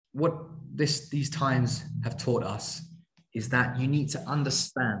what these times have taught us is that you need to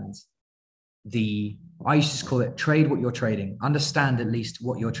understand I used to call it trade what you're trading. Understand at least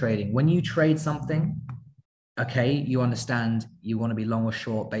what you're trading. When you trade something, okay, you understand you want to be long or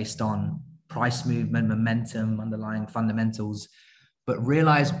short based on price movement, momentum, underlying fundamentals, but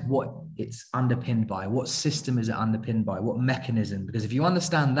realize what it's underpinned by. What system is it underpinned by? What mechanism? Because if you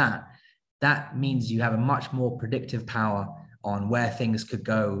understand that, that means you have a much more predictive power on where things could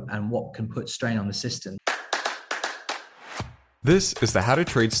go and what can put strain on the system. This is the How to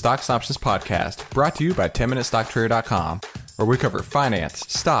Trade Stocks and Options podcast, brought to you by 10MinuteStockTrader.com, where we cover finance,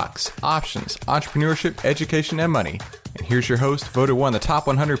 stocks, options, entrepreneurship, education, and money. And here's your host, voted one of the top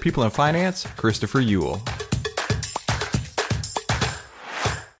 100 people in finance, Christopher Uhl.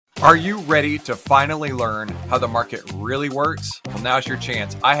 Are you ready to finally learn how the market really works? Well, now's your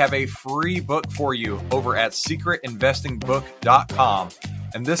chance. I have a free book for you over at secretinvestingbook.com.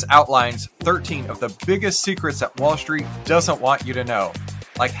 And this outlines 13 of the biggest secrets that Wall Street doesn't want you to know,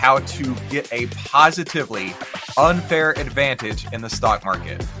 like how to get a positively unfair advantage in the stock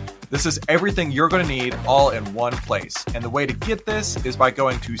market. This is everything you're going to need all in one place. And the way to get this is by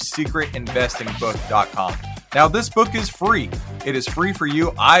going to secretinvestingbook.com. Now, this book is free. It is free for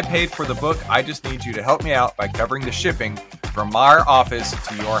you. I paid for the book. I just need you to help me out by covering the shipping from our office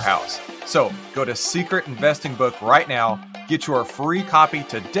to your house. So go to Secret Investing Book right now, get your free copy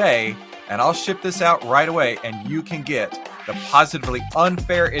today, and I'll ship this out right away, and you can get the positively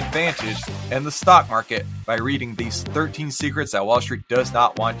unfair advantage in the stock market by reading these 13 secrets that Wall Street does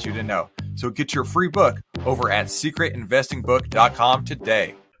not want you to know. So get your free book over at secretinvestingbook.com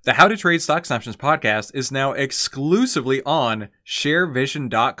today. The How to Trade Stocks and Options podcast is now exclusively on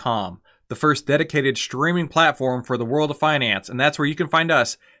sharevision.com, the first dedicated streaming platform for the world of finance. And that's where you can find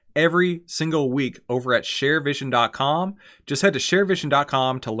us every single week over at sharevision.com. Just head to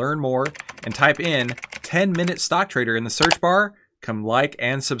sharevision.com to learn more and type in 10-minute stock trader in the search bar. Come like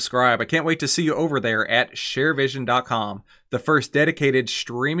and subscribe. I can't wait to see you over there at sharevision.com, the first dedicated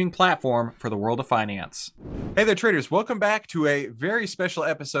streaming platform for the world of finance. Hey there, traders. Welcome back to a very special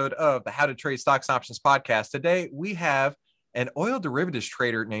episode of the How to Trade Stocks and Options podcast. Today, we have an oil derivatives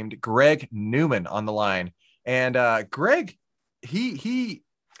trader named Greg Newman on the line. And Greg, he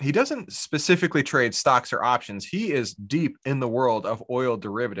doesn't specifically trade stocks or options. He is deep in the world of oil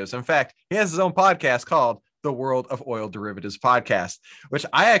derivatives. In fact, he has his own podcast called the World of Oil Derivatives podcast, which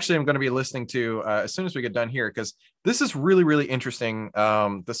I actually am going to be listening to as soon as we get done here, because this is really, really interesting.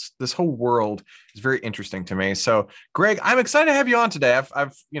 This whole world is very interesting to me. So, Greg, I'm excited to have you on today.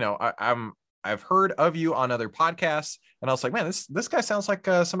 I've heard of you on other podcasts, and I was like, man, this guy sounds like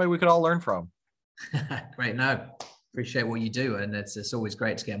somebody we could all learn from. Great, no, appreciate what you do, and it's always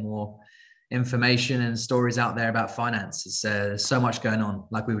great to get more information and stories out there about finance. It's there's so much going on,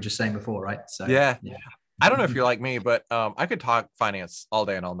 like we were just saying before, right? So yeah. I don't know if you're like me, but I could talk finance all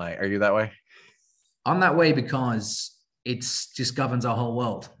day and all night. Are you that way? I'm that way because it's just governs our whole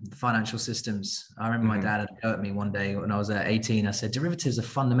world, the financial systems. I remember my dad had a go at me one day when I was 18. I said, derivatives are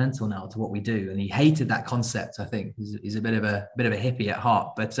fundamental now to what we do. And he hated that concept. I think he's a bit of a hippie at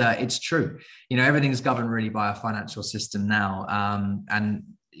heart, but it's true. Everything's governed really by our financial system now. And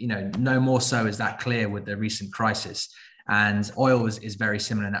no more so is that clear with the recent crisis. And oil is very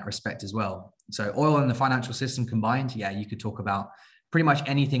similar in that respect as well. So oil and the financial system combined, you could talk about pretty much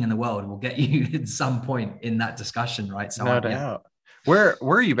anything in the world will get you at some point in that discussion, right? So no doubt. Where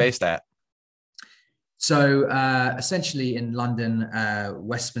are you based at? So essentially in London,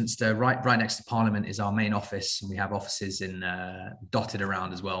 Westminster, right next to Parliament is our main office. And we have offices in dotted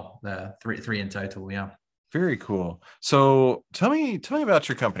around as well, three in total, yeah. Very cool. So tell me about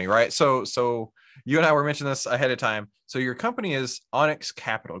your company, right? So you and I were mentioning this ahead of time. So your company is Onyx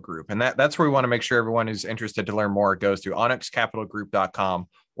Capital Group, and that's where we want to make sure everyone who's interested to learn more goes to onyxcapitalgroup.com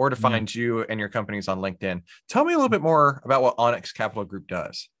or to find you and your companies on LinkedIn. Tell me a little bit more about what Onyx Capital Group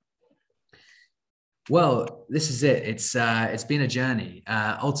does. Well, this is it. It's been a journey.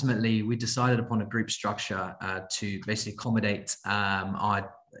 Ultimately, we decided upon a group structure to basically accommodate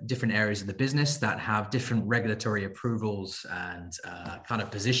our different areas of the business that have different regulatory approvals and kind of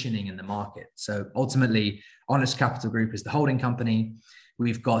positioning in the market. So ultimately, Onyx Capital Group is the holding company.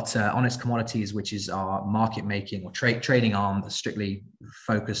 We've got Onyx Commodities, which is our market making or trading arm that's strictly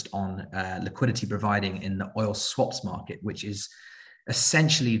focused on liquidity providing in the oil swaps market, which is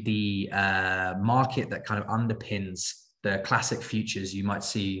essentially the market that kind of underpins the classic futures you might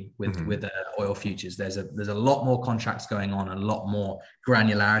see with oil futures. There's a lot more contracts going on, a lot more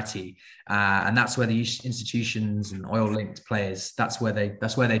granularity, and that's where the institutions and oil linked players, that's where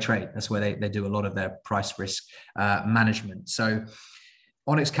they trade. That's where they do a lot of their price risk management. So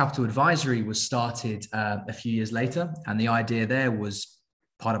Onyx Capital Advisory was started a few years later, and the idea there was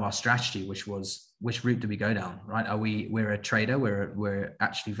part of our strategy, which was, which route do we go down, right? We're a trader. We're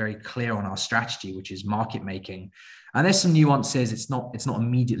actually very clear on our strategy, which is market making, and there's some nuances. It's not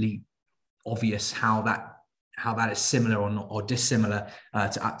immediately obvious how that is similar or not, or dissimilar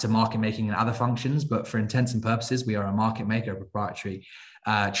to market making and other functions. But for intents and purposes, we are a market maker, a proprietary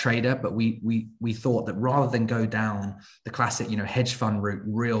trader. But we thought that rather than go down the classic, hedge fund route,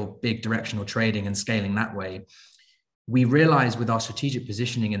 real big directional trading and scaling that way, we realized with our strategic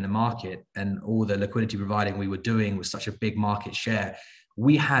positioning in the market and all the liquidity providing we were doing with such a big market share,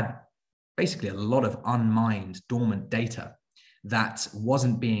 we had basically a lot of unmined, dormant data that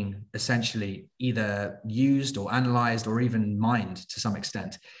wasn't being essentially either used or analyzed or even mined to some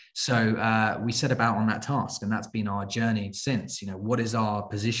extent. So we set about on that task, and that's been our journey since. What is our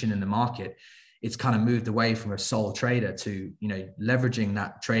position in the market? It's kind of moved away from a sole trader to, leveraging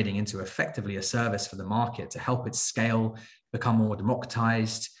that trading into effectively a service for the market to help it scale, become more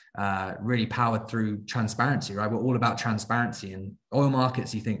democratized, really powered through transparency, right? We're all about transparency. And oil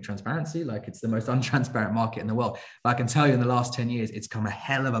markets, you think transparency, like it's the most untransparent market in the world. But I can tell you in the last 10 years, it's come a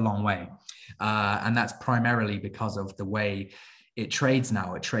hell of a long way. And that's primarily because of the way it trades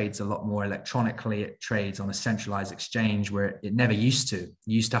now. It trades a lot more electronically. It trades on a centralized exchange where it never used to.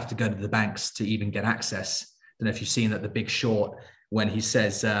 You used to have to go to the banks to even get access. I don't know if you've seen that, The Big Short, when he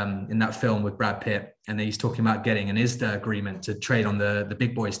says in that film with Brad Pitt, and then he's talking about getting an ISDA agreement to trade on the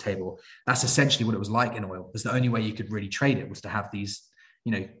big boys table. That's essentially what it was like in oil. It's the only way you could really trade it was to have these,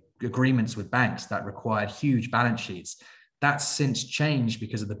 agreements with banks that required huge balance sheets. That's since changed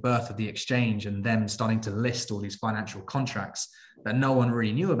because of the birth of the exchange and them starting to list all these financial contracts that no one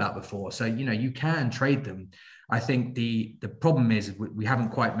really knew about before. So, you can trade them. I think the problem is we haven't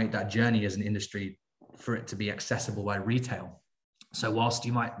quite made that journey as an industry for it to be accessible by retail. So whilst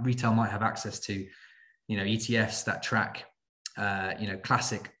retail might have access to, ETFs that track,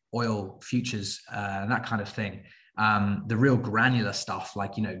 classic oil futures and that kind of thing, the real granular stuff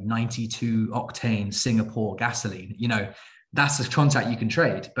like, 92 octane Singapore gasoline, that's a contract you can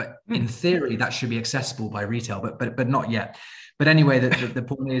trade. But in theory, that should be accessible by retail, but not yet. But anyway, the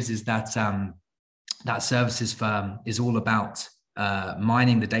point is that that services firm is all about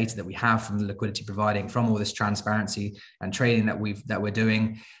mining the data that we have from the liquidity providing, from all this transparency and trading that we're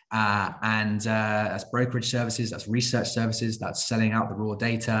doing, and that's brokerage services, that's research services, that's selling out the raw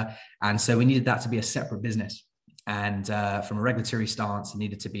data. And so we needed that to be a separate business. And from a regulatory stance, it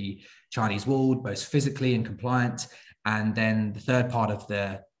needed to be Chinese walled, both physically and compliant. And then the third part of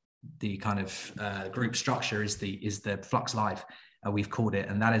the kind of group structure is the Flux Live, we've called it,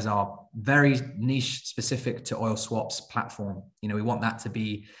 and that is our very niche, specific to oil swaps platform. We want that to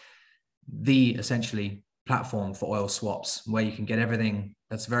be the essentially platform for oil swaps, where you can get everything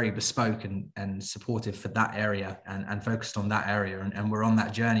that's very bespoke and supportive for that area and focused on that area. And we're on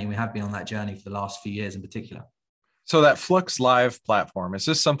that journey. We have been on that journey for the last few years in particular. So that Flux Live platform, is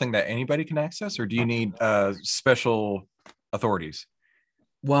this something that anybody can access, or do you need special authorities?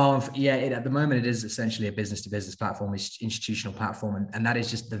 Well, yeah, at the moment, it is essentially a business-to-business platform, institutional platform, and that is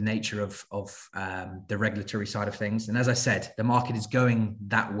just the nature of the regulatory side of things. And as I said, the market is going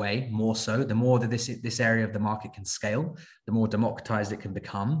that way more so. The more that this area of the market can scale, the more democratized it can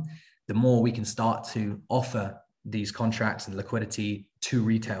become, the more we can start to offer these contracts and liquidity to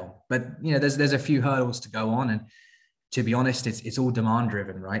retail. But there's a few hurdles to go on, and to be honest, it's all demand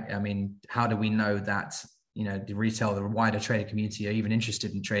driven, right? I mean, how do we know that the retail, the wider trading community are even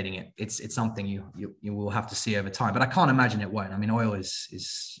interested in trading it? It's something you will have to see over time, but I can't imagine it won't. I mean, oil is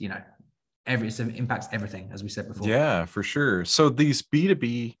it impacts everything, as we said before. Yeah, for sure. So these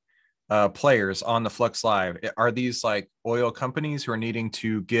B2B players on the Flux Live, are these like oil companies who are needing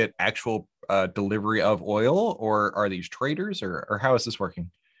to get actual delivery of oil, or are these traders, or how is this working?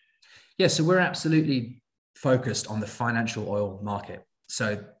 Yeah, so we're absolutely focused on the financial oil market.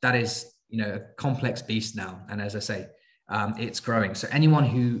 So that is, a complex beast now. And as I say, it's growing. So anyone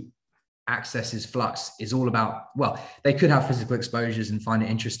who accesses Flux is all about, well, they could have physical exposures and find it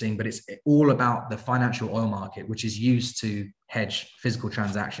interesting, but it's all about the financial oil market, which is used to hedge physical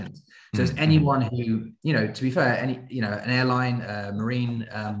transactions. So as anyone who, to be fair, an airline, marine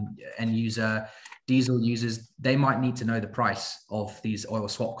end user, diesel users, they might need to know the price of these oil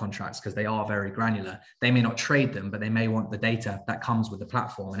swap contracts because they are very granular. They may not trade them, but they may want the data that comes with the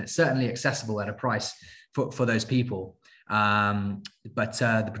platform. And it's certainly accessible at a price for those people. But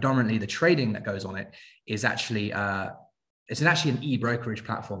predominantly the trading that goes on it is actually, it's actually an e-brokerage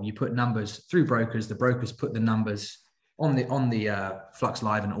platform. You put numbers through brokers, the brokers put the numbers on the Flux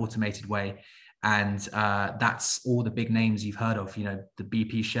Live in an automated way. And that's all the big names you've heard of, the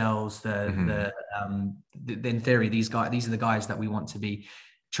BP Shells, in theory, these are the guys that we want to be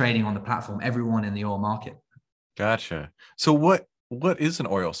trading on the platform, everyone in the oil market. Gotcha. So what is an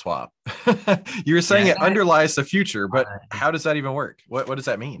oil swap? You were saying it underlies the future, but how does that even work? What does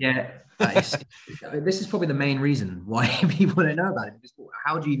that mean? Yeah, this is probably the main reason why people don't know about it. Because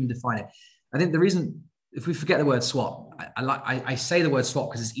how do you even define it? I think the reason, if we forget the word swap, I say the word swap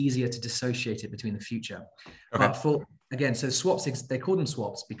because it's easier to dissociate it between the future. Okay. But so swaps, they call them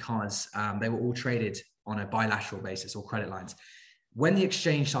swaps because they were all traded on a bilateral basis or credit lines. When the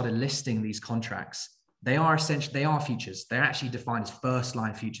exchange started listing these contracts, they are futures. They're actually defined as first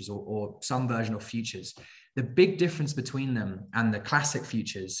line futures or some version of futures. The big difference between them and the classic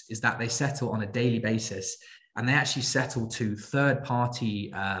futures is that they settle on a daily basis, and they actually settle to third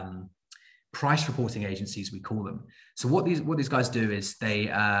party price reporting agencies, we call them. So what these guys do is they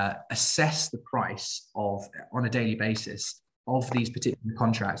assess the price on a daily basis of these particular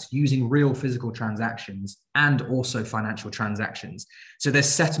contracts using real physical transactions and also financial transactions. So there's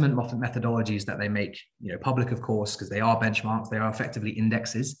settlement methodologies that they make, public, of course, because they are benchmarks, they are effectively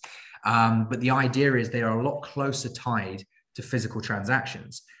indexes. But the idea is they are a lot closer tied to physical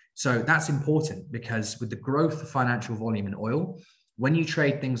transactions. So that's important because with the growth of financial volume in oil, when you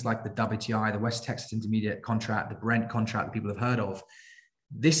trade things like the WTI, the West Texas Intermediate contract, the Brent contract that people have heard of,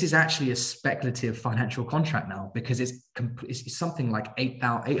 this is actually a speculative financial contract now because it's something like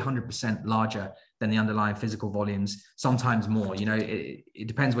 800% larger than the underlying physical volumes, sometimes more. It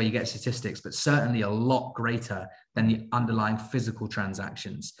depends where you get statistics, but certainly a lot greater than the underlying physical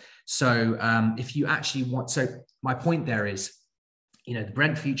transactions. So if you actually my point there is, the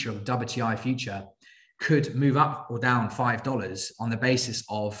Brent future of WTI future could move up or down $5 on the basis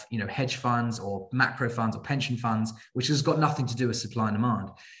of, hedge funds or macro funds or pension funds, which has got nothing to do with supply and demand.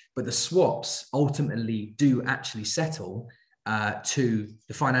 But the swaps ultimately do actually settle to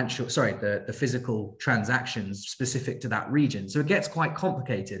the physical transactions specific to that region. So it gets quite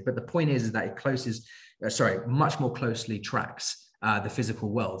complicated, but the point is that it much more closely tracks the physical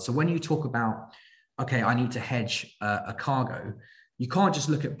world. So when you talk about, okay, I need to hedge a cargo, you can't just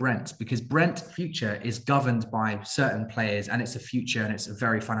look at Brent because Brent future is governed by certain players and it's a future and it's a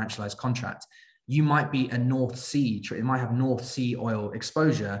very financialized contract. You might be a North Sea, it might have North Sea oil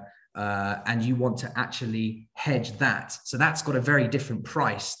exposure and you want to actually hedge that. So that's got a very different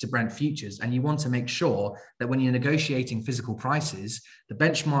price to Brent futures. And you want to make sure that when you're negotiating physical prices, the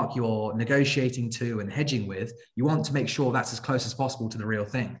benchmark you're negotiating to and hedging with, you want to make sure that's as close as possible to the real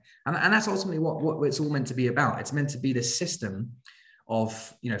thing. And that's ultimately what it's all meant to be about. It's meant to be this system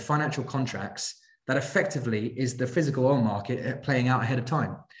of financial contracts that effectively is the physical oil market playing out ahead of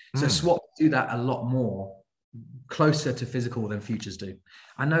time. So swaps do that a lot more closer to physical than futures do.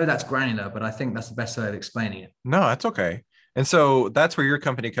 I know that's granular, but I think that's the best way of explaining it. No, that's okay. And so that's where your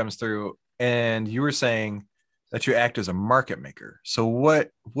company comes through. And you were saying that you act as a market maker. So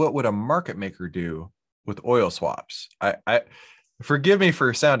what would a market maker do with oil swaps? I forgive me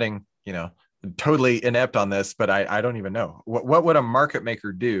for sounding, totally inept on this, but I don't even know. What would a market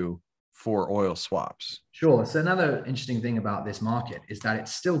maker do for oil swaps? Sure. So another interesting thing about this market is that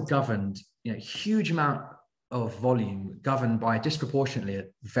it's still governed, huge amount of volume governed by disproportionately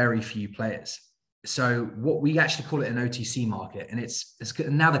very few players. So what we actually call it an OTC market, and it's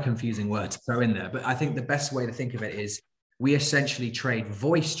another confusing word to throw in there, but I think the best way to think of it is we essentially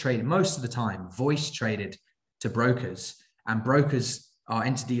voice traded most of the time, voice traded to brokers, and brokers are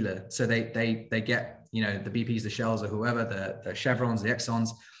inter-dealer. So they get, the BPs, the Shells or whoever, the Chevrons, the Exxons,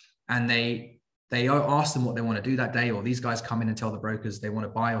 and they ask them what they want to do that day, or these guys come in and tell the brokers they want to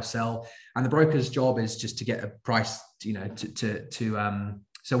buy or sell. And the broker's job is just to get a price,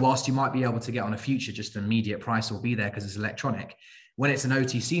 so whilst you might be able to get on a future, just an immediate price will be there because it's electronic. When it's an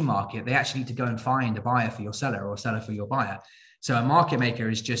OTC market, they actually need to go and find a buyer for your seller or a seller for your buyer. So a market maker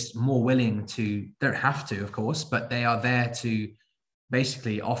is just more willing to, don't have to, of course, but they are there to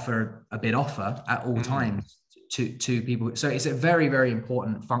basically offer a bid offer at all times to people. So it's a very, very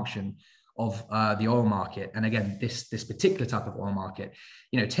important function of the oil market. And again, this particular type of oil market,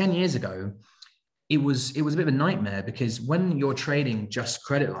 10 years ago, it was a bit of a nightmare because when you're trading just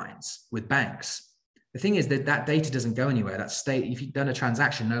credit lines with banks, the thing is that data doesn't go anywhere. If you've done a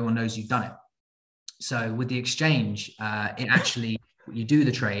transaction, no one knows you've done it. So with the exchange, it actually, you do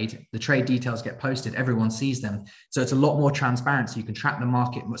the trade details get posted, everyone sees them. So it's a lot more transparent. So you can track the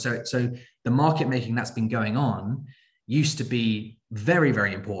market. So the market making that's been going on used to be very,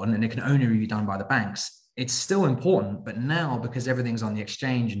 very important, and it can only be done by the banks. It's still important, but now because everything's on the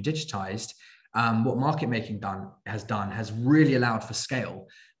exchange and digitized, what market making has really allowed for scale,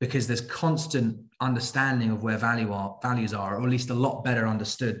 because there's constant understanding of where values are, or at least a lot better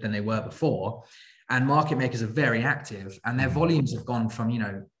understood than they were before. And market makers are very active, and their volumes have gone from,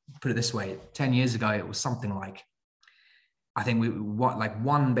 put it this way, 10 years ago, it was something like, I think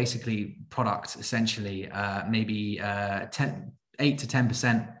one basically product, essentially, maybe 8 to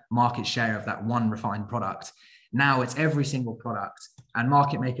 10% market share of that one refined product. Now it's every single product, and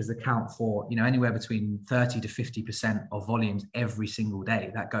market makers account for, anywhere between 30 to 50% of volumes every single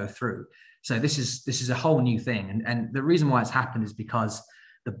day that go through. So this is a whole new thing. And the reason why it's happened is because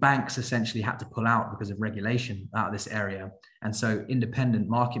the banks essentially had to pull out because of regulation out of this area. And so independent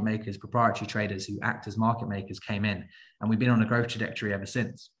market makers, proprietary traders who act as market makers came in, and we've been on a growth trajectory ever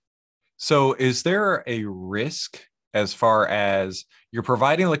since. So is there a risk as far as you're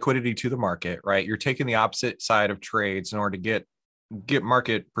providing liquidity to the market, right? You're taking the opposite side of trades in order to get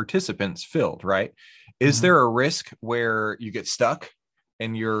market participants filled, right? Is there a risk where you get stuck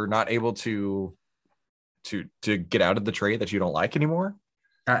and you're not able to get out of the trade that you don't like anymore?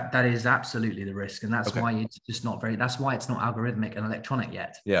 That is absolutely the risk. And that's why it's just that's why it's not algorithmic and electronic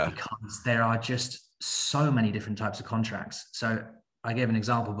yet. Yeah. Because there are just so many different types of contracts. So I gave an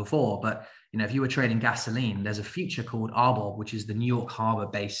example before, but if you were trading gasoline, there's a future called RBOB, which is the New York Harbor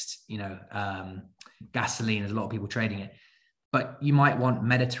based, gasoline. There's a lot of people trading it, but you might want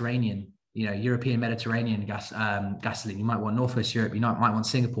Mediterranean, European Mediterranean gasoline. You might want Northwest Europe. You might want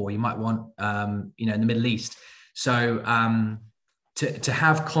Singapore. You might want, in the Middle East. So, to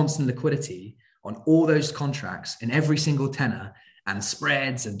have constant liquidity on all those contracts in every single tenor, and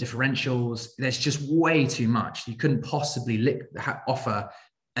spreads and differentials, there's just way too much. You couldn't possibly offer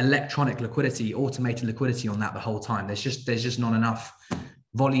electronic liquidity, automated liquidity on that the whole time. There's just not enough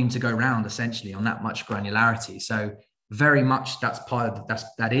volume to go around, essentially, on that much granularity. So very much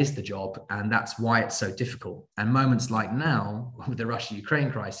that is the job, and that's why it's so difficult. And moments like now with the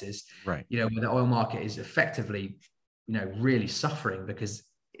Russia-Ukraine crisis, right, where the oil market is effectively really suffering, because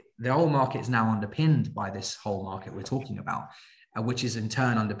the oil market is now underpinned by this whole market we're talking about, which is in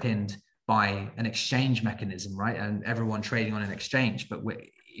turn underpinned by an exchange mechanism, right? And everyone trading on an exchange. But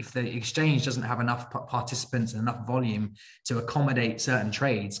if the exchange doesn't have enough participants and enough volume to accommodate certain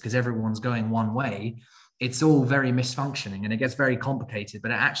trades, because everyone's going one way, it's all very misfunctioning, and it gets very complicated,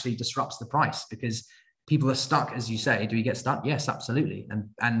 but it actually disrupts the price, because people are stuck, as you say. Do we get stuck? Yes, absolutely.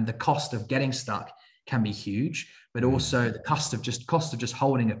 And the cost of getting stuck can be huge, but also the cost of just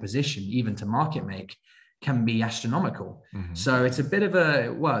holding a position, even to market make, can be astronomical. So it's a bit of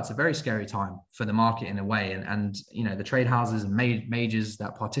it's a very scary time for the market in a way. And the trade houses and majors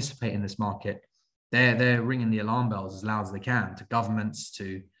that participate in this market, they're ringing the alarm bells as loud as they can to governments,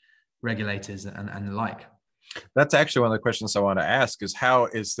 to regulators, and the like. That's actually one of the questions I want to ask, is how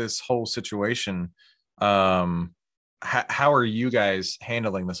is this whole situation? How are you guys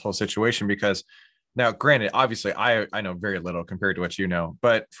handling this whole situation? Because now, granted, obviously, I know very little compared to what you know,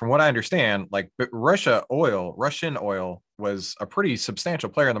 but from what I understand, like Russian oil was a pretty substantial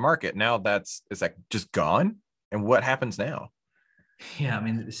player in the market. Now is that just gone? And what happens now? Yeah, I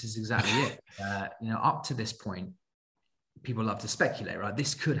mean, this is exactly it. Up to this point, people love to speculate, right?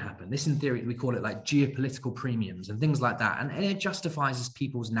 This could happen. This, in theory, we call it like geopolitical premiums and things like that. And it justifies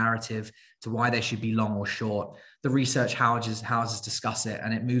people's narrative to why they should be long or short. The research houses discuss it,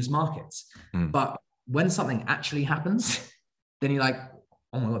 and it moves markets. But when something actually happens, then you're like,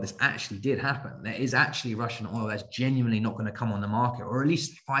 oh my God, this actually did happen. There is actually Russian oil that's genuinely not going to come on the market, or at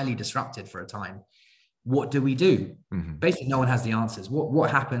least highly disrupted for a time. What do we do? Basically, no one has the answers.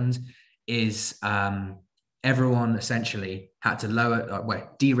 What happened is everyone essentially had to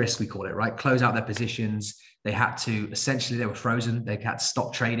de-risk, we call it, right? Close out their positions. They were frozen. They had to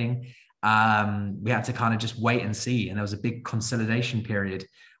stop trading. We had to kind of just wait and see. And there was a big consolidation period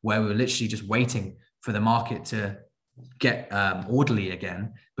where we were literally just waiting for the market to get orderly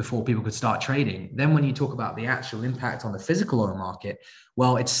again before people could start trading. Then when you talk about the actual impact on the physical oil market,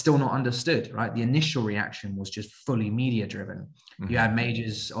 well, it's still not understood, right? The initial reaction was just fully media driven. You had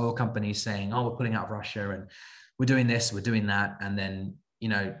majors, oil companies saying, oh, we're pulling out of Russia and we're doing this, we're doing that. And then,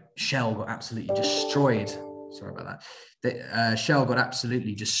 Shell got absolutely destroyed. Sorry about that. Shell got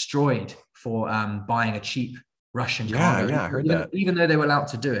absolutely destroyed for buying a cheap Russian cargo. Yeah, I heard that. Even though they were allowed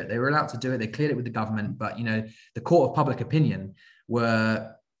to do it, They cleared it with the government, but the court of public opinion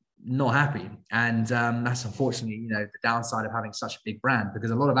were not happy, and that's unfortunately the downside of having such a big brand, because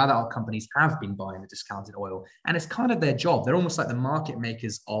a lot of other companies have been buying the discounted oil, and it's kind of their job. They're almost like the market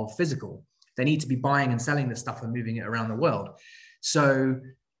makers of physical. They need to be buying and selling this stuff and moving it around the world. So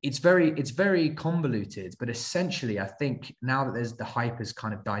it's very convoluted, but essentially, I think now that the hype has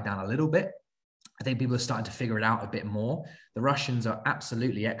kind of died down a little bit, I think people are starting to figure it out a bit more. The Russians are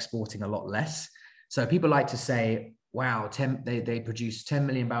absolutely exporting a lot less. So people like to say, wow, they produce 10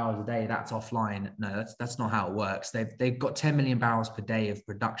 million barrels a day, that's offline. No, that's not how it works. They've got 10 million barrels per day of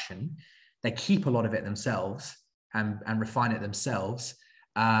production. They keep a lot of it themselves and refine it themselves.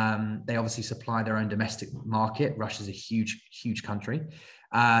 They obviously supply their own domestic market. Russia's a huge country.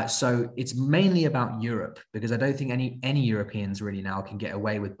 So it's mainly about Europe, because I don't think any Europeans really now can get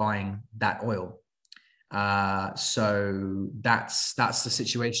away with buying that oil. So that's the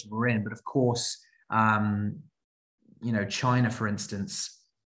situation we're in. But of course, China, for instance,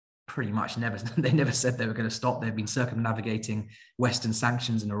 pretty much they never said they were going to stop. They've been circumnavigating Western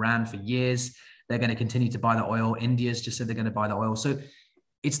sanctions in Iran for years. They're going to continue to buy the oil. India's just said they're going to buy the oil. So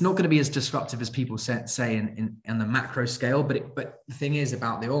it's not going to be as disruptive as people say in the macro scale. But the thing is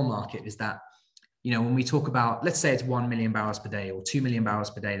about the oil market is that, when we talk about, let's say it's 1 million barrels per day or 2 million barrels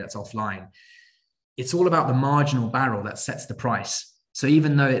per day that's offline, it's all about the marginal barrel that sets the price. So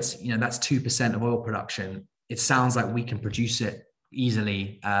even though it's, that's 2% of oil production, it sounds like we can produce it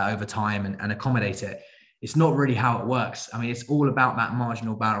easily over time and accommodate it. It's not really how it works. I mean, it's all about that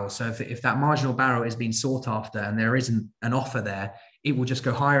marginal barrel. So if that marginal barrel is being sought after and there isn't an offer there, it will just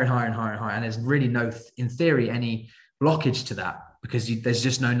go higher and higher and higher and higher. And there's really no, in theory, any blockage to that, because there's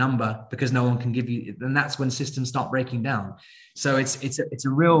just no number, because no one can give you, and that's when systems start breaking down. So it's a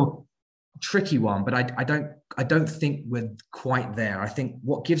real tricky one, but I don't think we're quite there. I think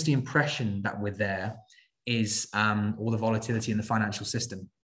what gives the impression that we're there is all the volatility in the financial system.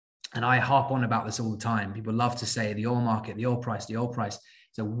 And I harp on about this all the time. People love to say the oil market, the oil price.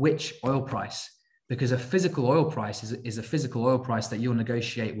 So which oil price? Because a physical oil price is a physical oil price that you'll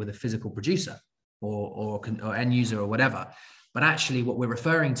negotiate with a physical producer or end user or whatever. But actually what we're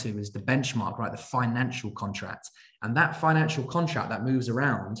referring to is the benchmark, right? The financial contract. And that financial contract that moves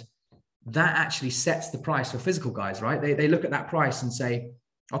around, that actually sets the price for physical guys, right? They look at that price and say,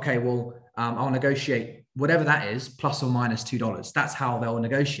 okay, well, I'll negotiate whatever that is, plus or minus $2. That's how they'll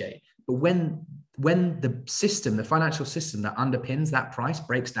negotiate. But when the system, the financial system that underpins that price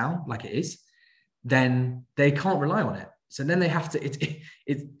breaks down like it is, then they can't rely on it. So then they have to,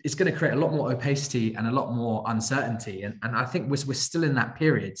 it's going to create a lot more opacity and a lot more uncertainty. And I think we're still in that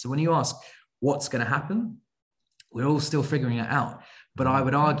period. So when you ask what's going to happen, we're all still figuring it out. But I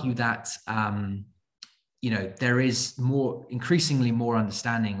would argue that, there is increasingly more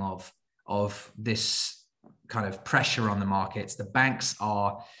understanding of this kind of pressure on the markets. The banks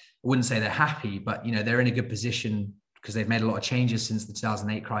are, I wouldn't say they're happy, but, they're in a good position because they've made a lot of changes since the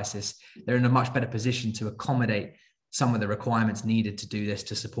 2008 crisis. They're in a much better position to accommodate some of the requirements needed to do this,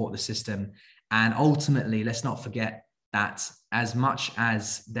 to support the system. And ultimately, let's not forget that as much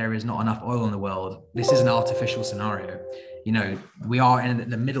as there is not enough oil in the world, this is an artificial scenario. We are in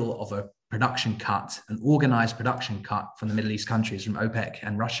the middle of a production cut, an organized production cut from the Middle East countries, from OPEC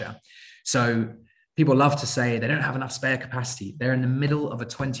and Russia. So people love to say they don't have enough spare capacity. They're in the middle of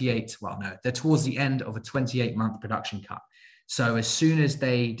they're towards the end of a 28-month production cut. So as soon as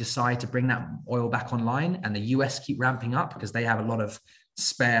they decide to bring that oil back online, and the US keep ramping up because they have a lot of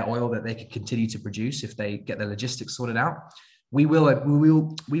spare oil that they could continue to produce if they get the logistics sorted out, we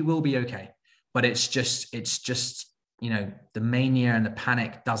will be okay. But it's just the mania and the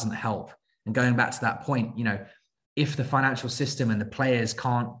panic doesn't help. And going back to that point, if the financial system and the players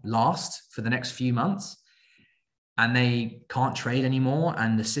can't last for the next few months and they can't trade anymore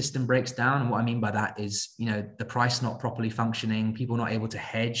and the system breaks down, and what I mean by that is, the price not properly functioning, people not able to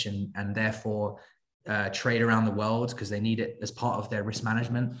hedge and therefore trade around the world because they need it as part of their risk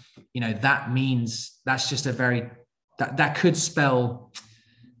management, that means that's just that could spell,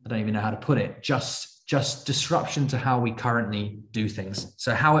 I don't even know how to put it, just disruption to how we currently do things.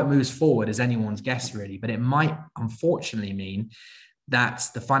 So how it moves forward is anyone's guess, really. But it might unfortunately mean that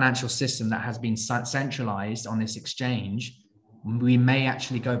the financial system that has been centralized on this exchange, we may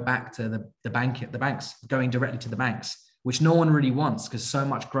actually go back to the banks, going directly to the banks, which no one really wants because so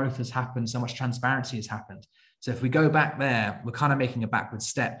much growth has happened, so much transparency has happened. So if we go back there, we're kind of making a backward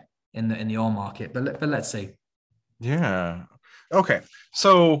step in the oil market. But let's see. Yeah. Okay.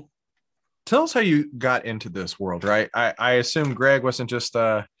 So tell us how you got into this world, right? I assume Greg wasn't just,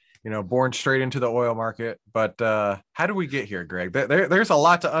 born straight into the oil market, but how do we get here, Greg? There's a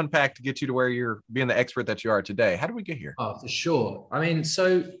lot to unpack to get you to where you're being the expert that you are today. How do we get here? Oh, for sure. I mean,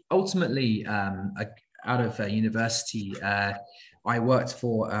 so ultimately, out of university, I worked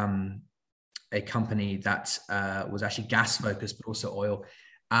for a company that was actually gas focused, but also oil.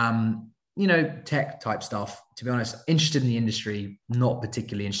 Tech type stuff, to be honest, interested in the industry, not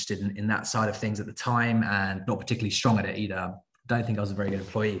particularly interested in that side of things at the time, and not particularly strong at it either. don't think I was a very good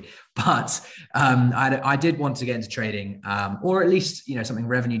employee, but I did want to get into trading, or at least, something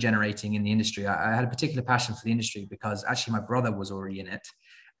revenue generating in the industry. I had a particular passion for the industry because actually my brother was already in it.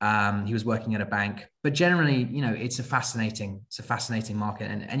 He was working at a bank, but generally, it's a fascinating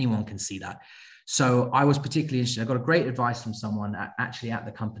market, and anyone can see that. So I was particularly interested. I got a great advice from someone actually at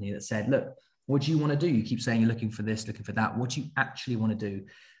the company that said, look, what do you want to do? You keep saying you're looking for this, looking for that. What do you actually want to do? I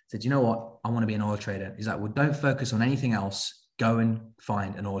said, you know what? I want to be an oil trader. He's like, well, don't focus on anything else. Go and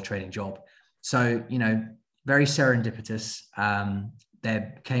find an oil trading job. So, very serendipitous.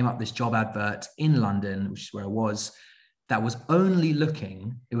 There came up this job advert in London, which is where I was, that was only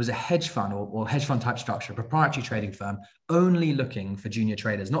looking, it was a hedge fund or hedge fund type structure, a proprietary trading firm, only looking for junior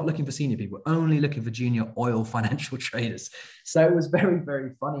traders, not looking for senior people, only looking for junior oil financial traders. So it was very,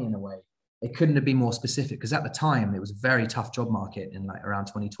 very funny in a way. It couldn't have been more specific because at the time it was a very tough job market in like around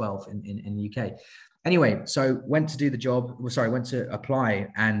 2012 in the UK. Anyway, so went to do the job. Went to apply,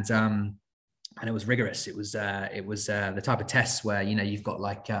 and it was rigorous. It was the type of tests where you've got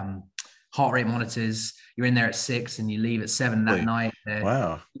like heart rate monitors. You're in there at 6 and you leave at 7 that night.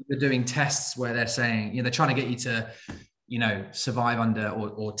 Wow. They're doing tests where they're saying, they're trying to get you to, survive under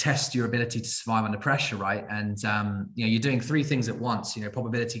or test your ability to survive under pressure, right? And, you're doing 3 things at once,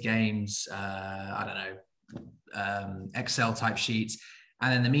 probability games, Excel type sheets.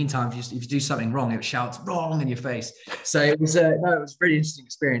 And in the meantime, if you do something wrong, it shouts wrong in your face. So it was it was a really interesting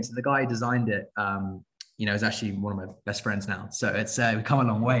experience. And the guy who designed it, is actually one of my best friends now. So it's we've come a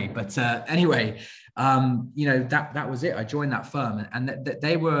long way. But anyway, that was it. I joined that firm, and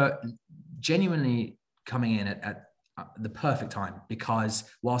they were genuinely coming in at the perfect time, because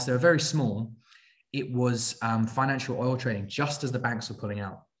whilst they were very small, it was financial oil trading just as the banks were pulling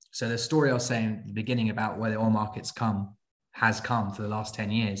out. So the story I was saying at the beginning about where the oil markets has come for the last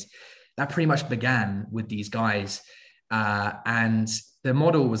 10 years, that pretty much began with these guys. And the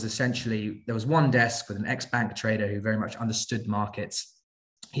model was essentially, there was one desk with an ex-bank trader who very much understood markets.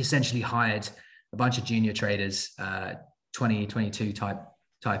 He essentially hired a bunch of junior traders, 20, 22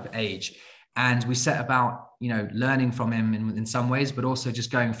 type age. And we set about, learning from him in some ways, but also just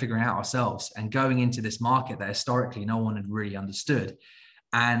figuring out ourselves and going into this market that historically no one had really understood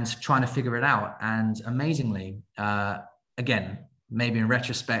and trying to figure it out. And amazingly, again, maybe in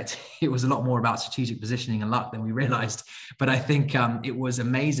retrospect, it was a lot more about strategic positioning and luck than we realized. But I think it was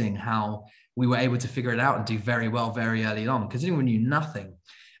amazing how we were able to figure it out and do very well very early on, because we knew nothing.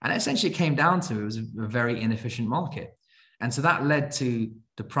 And essentially it came down to, it was a very inefficient market. And so that led to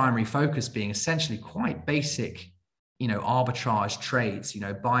the primary focus being essentially quite basic, arbitrage trades,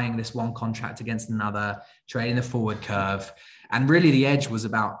 buying this one contract against another, trading the forward curve. And really the edge was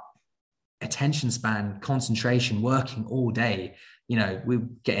about attention span, concentration, working all day. We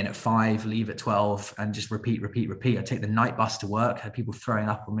get in at 5, leave at 12, and just repeat. I take the night bus to work, had people throwing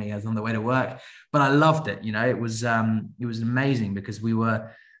up on me as on the way to work, but I loved it. It was amazing because we were,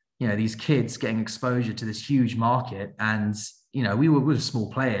 these kids getting exposure to this huge market, and, we were small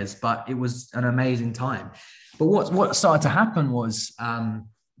players, but it was an amazing time. But what started to happen was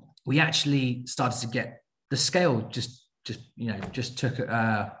we actually started to get the scale just took,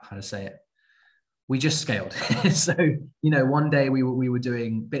 how to say it? We just scaled. So, one day we were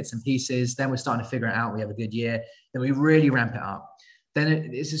doing bits and pieces, then we're starting to figure it out. We have a good year, then we really ramp it up. Then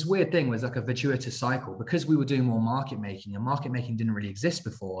it's this weird thing was like a virtuous cycle, because we were doing more market making, and market making didn't really exist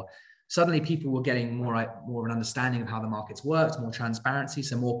before. Suddenly people were getting more of an understanding of how the markets worked, more transparency.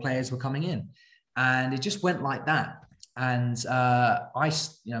 So more players were coming in, and it just went like that. And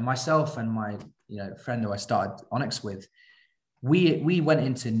myself and my, friend who I started Onyx with, we went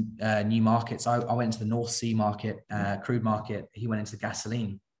into new markets. I went into the North Sea market, crude market. He went into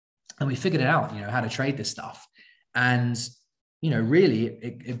gasoline, and we figured it out, how to trade this stuff. And, really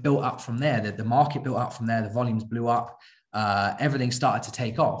it built up from there. The market built up from there. The volumes blew up. Everything started to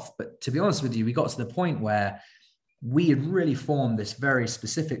take off. But to be honest with you, we got to the point where we had really formed this very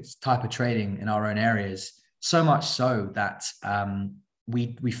specific type of trading in our own areas. So much so that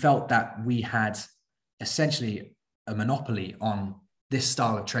we felt that we had essentially a monopoly on this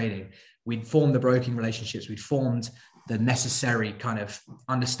style of trading. We'd formed the broking relationships. We'd formed the necessary kind of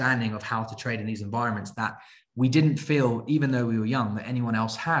understanding of how to trade in these environments that we didn't feel, even though we were young, that anyone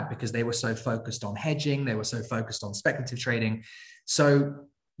else had, because they were so focused on hedging. They were so focused on speculative trading. So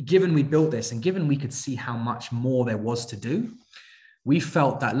given we built this, and given we could see how much more there was to do, we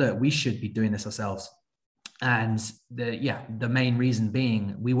felt that, look, we should be doing this ourselves. And the main reason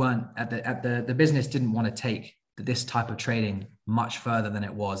being, we weren't the business didn't want to take this type of trading much further than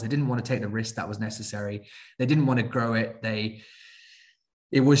it was. They didn't want to take the risk that was necessary. They didn't want to grow it.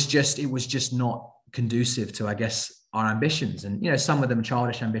 It was just not conducive to, I guess, our ambitions. And, some of them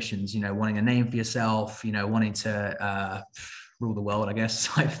childish ambitions, wanting a name for yourself, wanting to rule the world, I guess,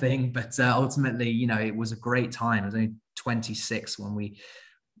 type thing. But ultimately, it was a great time. I was only 26 when we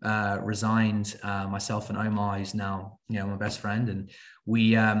resigned, myself and Omar, who's now, my best friend. And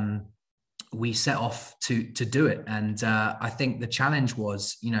we set off to do it. And I think the challenge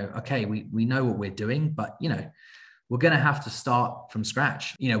was, okay, we know what we're doing, but, we're going to have to start from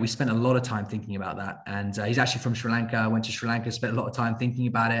scratch. We spent a lot of time thinking about that. And he's actually from Sri Lanka. I went to Sri Lanka, spent a lot of time thinking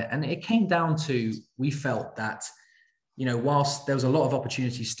about it. And it came down to, we felt that, whilst there was a lot of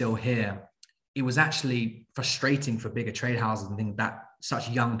opportunity still here, it was actually frustrating for bigger trade houses and think that such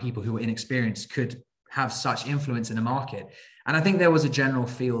young people who were inexperienced could have such influence in the market. And I think there was a general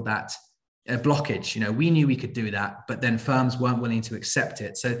feel that a blockage, we knew we could do that, but then firms weren't willing to accept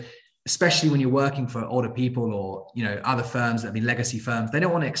it. So especially when you're working for older people or, other firms that have been legacy firms, they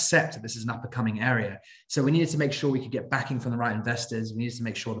don't want to accept that this is an up and coming area. So we needed to make sure we could get backing from the right investors. We needed to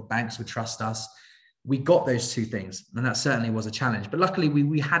make sure the banks would trust us. We got those two things, and that certainly was a challenge. But luckily,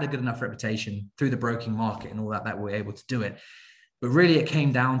 we had a good enough reputation through the broking market and all that we were able to do it. But really, it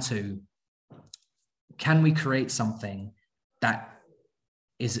came down to, can we create something that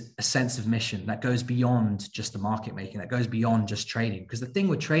is a sense of mission that goes beyond just the market making, that goes beyond just trading? Because the thing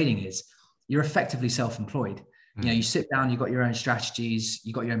with trading is you're effectively self-employed. You sit down, you've got your own strategies,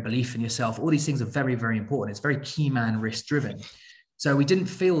 you've got your own belief in yourself. All these things are very, very important. It's very key man risk driven. So we didn't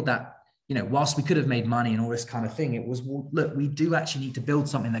feel that, whilst we could have made money and all this kind of thing, it was, well, look, we do actually need to build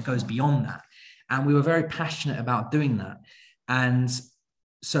something that goes beyond that. And we were very passionate about doing that. And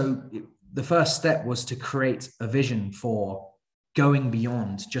so the first step was to create a vision for going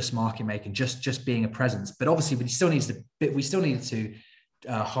beyond just market making, just being a presence. But obviously we still needed to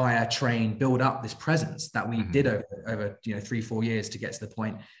hire, train, build up this presence that we did over 3-4 years to get to the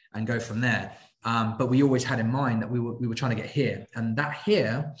point and go from there. But we always had in mind that we were trying to get here. And that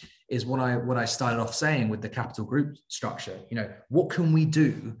here is what I started off saying with the Capital Group structure. What can we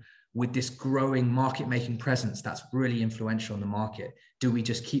do with this growing market making presence that's really influential in the market? Do we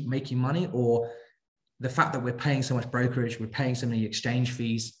just keep making money, or the fact that we're paying so much brokerage, we're paying so many exchange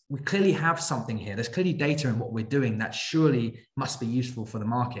fees, we clearly have something here. There's clearly data in what we're doing that surely must be useful for the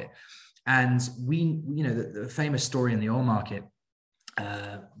market. And the famous story in the oil market,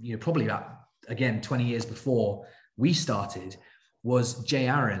 probably about, again, 20 years before we started, was Jay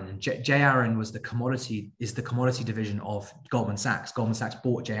Aron. Jay Aron is the commodity division of Goldman Sachs. Goldman Sachs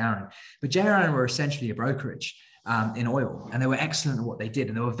bought Jay Aron. But Jay Aron were essentially a brokerage in oil, and they were excellent at what they did,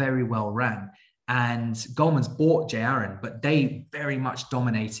 and they were very well ran. And Goldman's bought Jay Aron, but they very much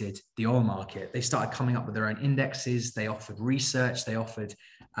dominated the oil market. They started coming up with their own indexes. They offered research. They offered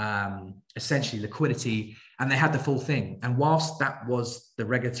essentially liquidity, and they had the full thing. And whilst that was the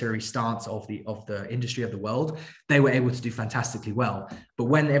regulatory stance of the industry of the world, they were able to do fantastically well. But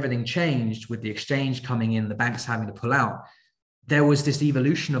when everything changed with the exchange coming in, the banks having to pull out, there was this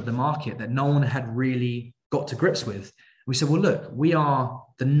evolution of the market that no one had really got to grips with. We said, well, look, we are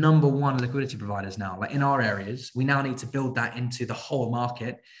the number one liquidity providers now, like in our areas. We now need to build that into the whole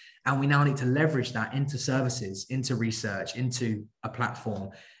market. And we now need to leverage that into services, into research, into a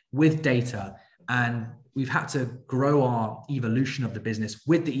platform with data. And we've had to grow our evolution of the business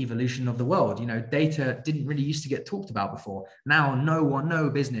with the evolution of the world. Data didn't really used to get talked about before. Now, no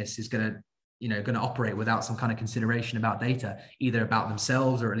business is going to operate without some kind of consideration about data, either about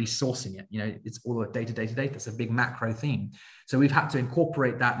themselves or at least sourcing it. It's all data. It's a big macro theme. So we've had to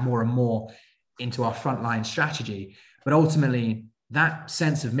incorporate that more and more into our frontline strategy. But ultimately, that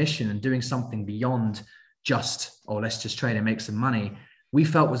sense of mission and doing something beyond just, let's just trade and make some money, we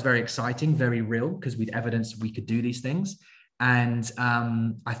felt was very exciting, very real, because we'd evidenced we could do these things. And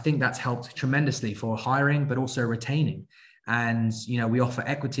I think that's helped tremendously for hiring, but also retaining. And, we offer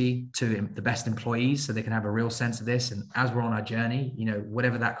equity to the best employees so they can have a real sense of this. And as we're on our journey,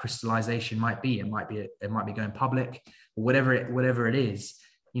 whatever that crystallization might be, it might be going public, or whatever it is,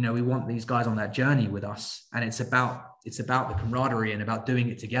 we want these guys on that journey with us. And it's about the camaraderie and about doing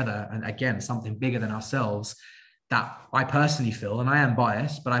it together. And again, something bigger than ourselves, that I personally feel, and I am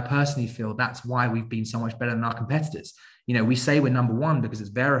biased, but I personally feel that's why we've been so much better than our competitors. We say we're number one because it's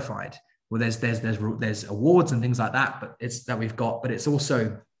verified. Well, there's awards and things like that, but it's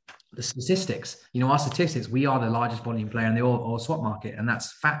also the statistics. Our statistics, we are the largest volume player in the oil swap market, and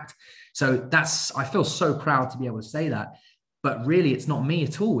that's fact. So I feel so proud to be able to say that. But really, it's not me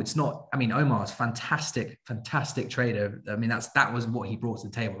at all. It's not. Omar's fantastic trader. That was what he brought to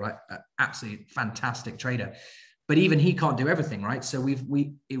the table, right? Absolutely fantastic trader. But even he can't do everything, right? So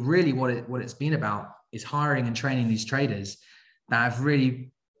what it's been about is hiring and training these traders that have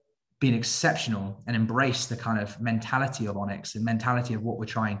really been exceptional and embraced the kind of mentality of Onyx and mentality of what we're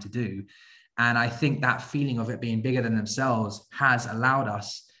trying to do. And I think that feeling of it being bigger than themselves has allowed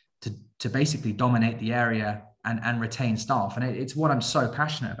us to basically dominate the area and retain staff. And it's what I'm so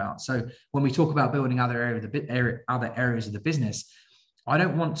passionate about. So when we talk about building other areas of the business, I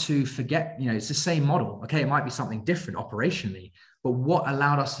don't want to forget, it's the same model. Okay, it might be something different operationally, but what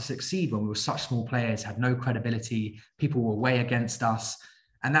allowed us to succeed when we were such small players, had no credibility, people were way against us.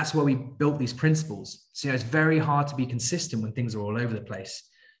 And that's where we built these principles. So it's very hard to be consistent when things are all over the place.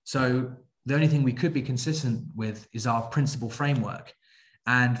 So the only thing we could be consistent with is our principle framework.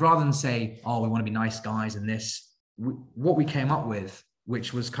 And rather than say, oh, we want to be nice guys and this, what we came up with,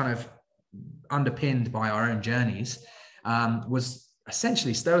 which was kind of underpinned by our own journeys, was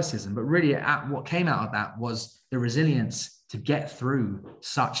essentially stoicism. But really what came out of that was the resilience to get through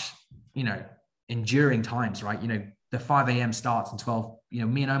such, enduring times, right? The 5 a.m. starts and 12,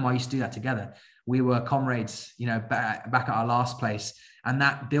 me and Omar used to do that together. We were comrades, back at our last place, and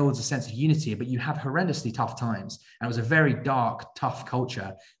that builds a sense of unity, but you have horrendously tough times. And it was a very dark, tough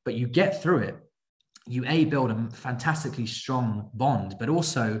culture, but you get through it. You build a fantastically strong bond, but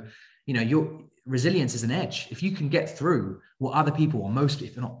also, your resilience is an edge. If you can get through what other people, or most,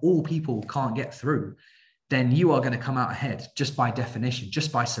 if not all people, can't get through, then you are going to come out ahead just by definition,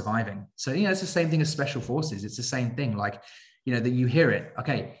 just by surviving. So, it's the same thing as special forces. It's the same thing, like, that you hear it.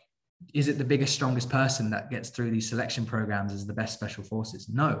 Okay, is it the biggest, strongest person that gets through these selection programs as the best special forces?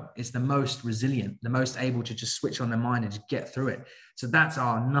 No, it's the most resilient, the most able to just switch on their mind and just get through it. So that's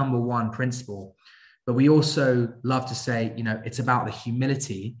our number one principle. But we also love to say, it's about the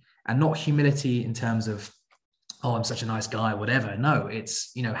humility, and not humility in terms of, oh, I'm such a nice guy, whatever. No,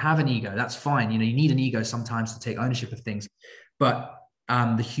 it's, have an ego. That's fine. You need an ego sometimes to take ownership of things, but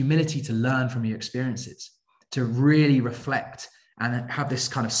the humility to learn from your experiences, to really reflect and have this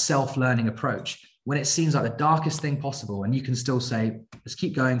kind of self-learning approach when it seems like the darkest thing possible. And you can still say, let's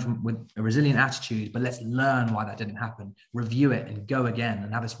keep going with a resilient attitude, but let's learn why that didn't happen, review it and go again,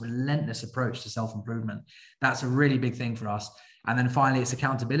 and have this relentless approach to self-improvement. That's a really big thing for us. And then finally, it's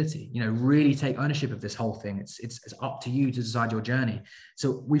accountability, really take ownership of this whole thing. It's up to you to decide your journey.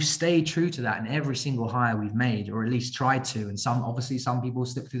 So we've stayed true to that in every single hire we've made, or at least tried to. And some people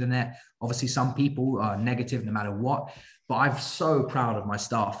slip through the net. Obviously, some people are negative no matter what. But I'm so proud of my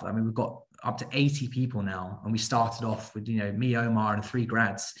staff. I mean, we've got up to 80 people now. And we started off with, me, Omar, and 3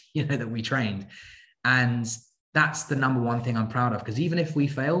 grads, that we trained. And that's the number one thing I'm proud of, because even if we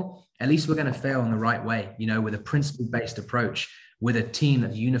fail, at least we're going to fail in the right way, with a principle-based approach, with a team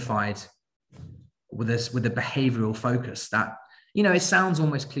that's unified, with a behavioral focus that, it sounds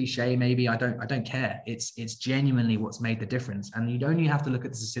almost cliche. Maybe I don't care. It's genuinely what's made the difference. And you only have to look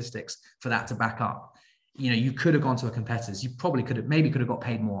at the statistics for that to back up. You could have gone to a competitor's. You probably could have got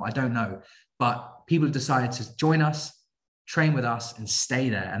paid more. I don't know, but people have decided to join us, train with us, and stay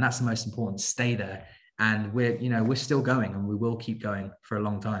there. And that's the most important. Stay there. And we're still going, and we will keep going for a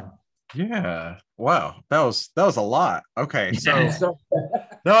long time. Yeah. Wow. That was a lot. Okay. So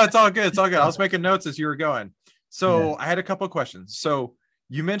no, it's all good. It's all good. I was making notes as you were going. So I had a couple of questions. So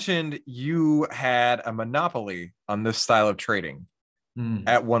you mentioned you had a monopoly on this style of trading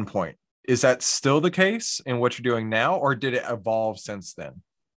at one point. Is that still the case in what you're doing now, or did it evolve since then?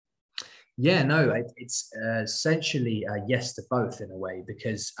 Yeah, no, it's essentially yes to both in a way,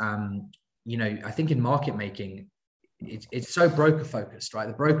 because, I think in market making, it's so broker focused, right?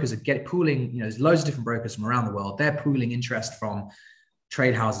 The brokers are pooling, there's loads of different brokers from around the world. They're pooling interest from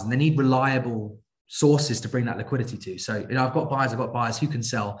trade houses, and they need reliable sources to bring that liquidity to. So, I've got buyers who can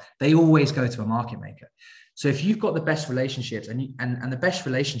sell. They always go to a market maker. So if you've got the best relationships, and the best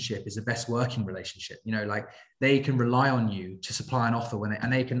relationship is the best working relationship, like they can rely on you to supply an offer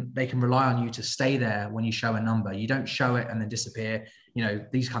they can rely on you to stay there when you show a number. You don't show it and then disappear,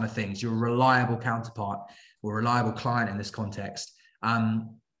 these kind of things. You're a reliable counterpart or reliable client in this context.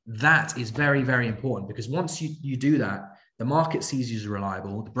 That is very, very important, because once you do that, the market sees you as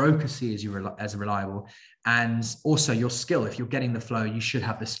reliable, the broker sees you as reliable, and also your skill. If you're getting the flow, you should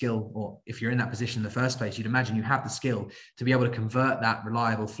have the skill, or if you're in that position in the first place, you'd imagine you have the skill to be able to convert that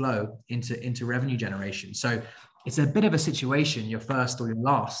reliable flow into revenue generation. So it's a bit of a situation, you're first or you're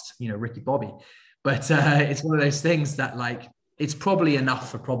last, Ricky Bobby. But it's one of those things that, like, it's probably enough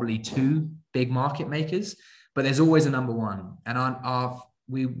for probably 2 big market makers, but there's always a number one. And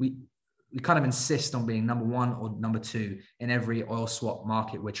we kind of insist on being number 1 or number 2 in every oil swap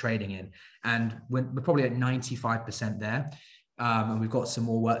market we're trading in. And we're probably at 95% there. And we've got some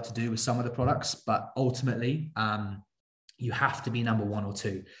more work to do with some of the products, but ultimately you have to be number 1 or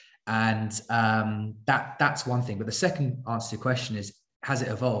 2. And that's one thing. But the second answer to your question is, has it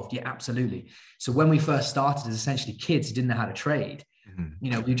evolved? Yeah, absolutely. So when we first started as essentially kids who didn't know how to trade, we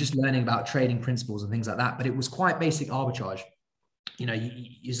were just learning about trading principles and things like that, but it was quite basic arbitrage.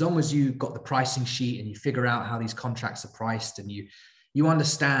 As long as you got the pricing sheet and you figure out how these contracts are priced and you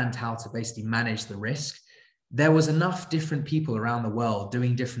understand how to basically manage the risk, there was enough different people around the world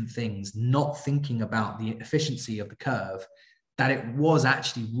doing different things, not thinking about the efficiency of the curve, that it was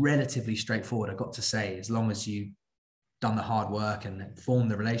actually relatively straightforward, I've got to say, as long as you done the hard work and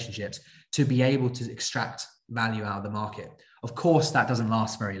formed the relationships to be able to extract value out of the market. Of course, that doesn't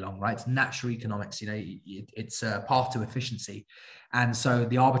last very long, right? It's natural economics, it's a path to efficiency. And so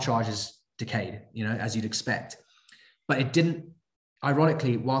the arbitrage is decayed, as you'd expect. But it didn't,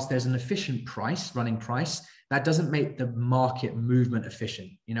 ironically, whilst there's an efficient running price, that doesn't make the market movement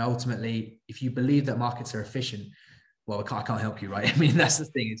efficient. Ultimately, if you believe that markets are efficient, well, I can't help you, right? I mean, that's the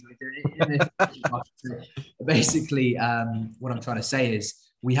thing. Basically, what I'm trying to say is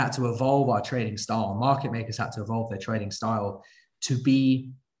we had to evolve our trading style. Market makers had to evolve their trading style to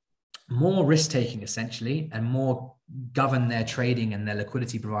be more risk-taking, essentially, and more govern their trading and their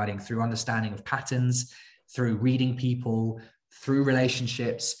liquidity providing through understanding of patterns, through reading people, through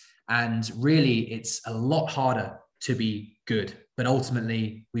relationships. And really, it's a lot harder to be good. But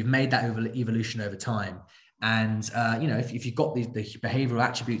ultimately, we've made that evolution over time. And, if you've got the behavioral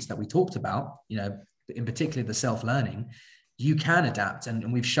attributes that we talked about, in particular, the self-learning, you can adapt.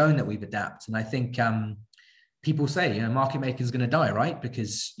 And we've shown that we've adapted. And I think people say, market making is going to die, right?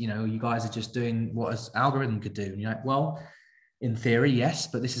 Because, you guys are just doing what an algorithm could do. And you're like, well, in theory, yes,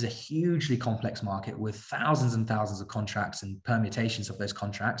 but this is a hugely complex market with thousands and thousands of contracts and permutations of those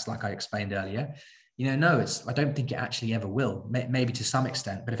contracts, like I explained earlier. No, I don't think it actually ever will, maybe to some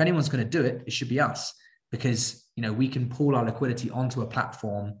extent. But if anyone's going to do it, it should be us. Because, we can pool our liquidity onto a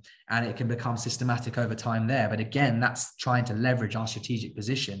platform and it can become systematic over time there. But again, that's trying to leverage our strategic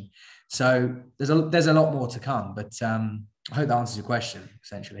position. So there's a lot more to come, but I hope that answers your question,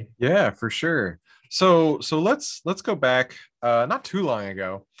 essentially. Yeah, for sure. So let's go back not too long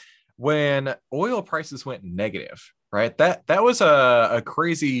ago when oil prices went negative, right? That was a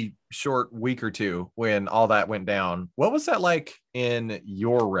crazy short week or two when all that went down. What was that like in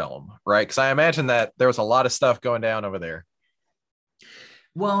your realm, right? Because I imagine that there was a lot of stuff going down over there.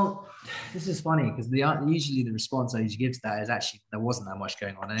 Well, this is funny because usually the response I usually give to that is actually there wasn't that much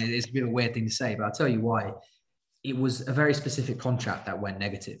going on. And it's a bit of a weird thing to say, but I'll tell you why. It was a very specific contract that went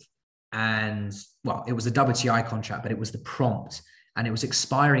negative. And well, it was a WTI contract, but it was the prompt and it was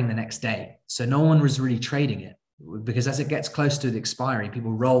expiring the next day. So no one was really trading it because as it gets close to the expiry,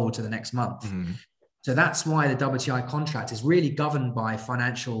 people roll to the next month. Mm-hmm. So that's why the WTI contract is really governed by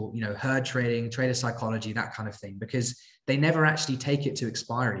financial, herd trading, trader psychology, that kind of thing, because they never actually take it to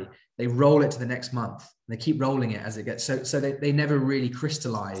expiry. They roll it to the next month. They keep rolling it as it gets. So they never really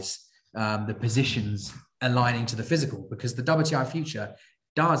crystallize the positions aligning to the physical, because the WTI future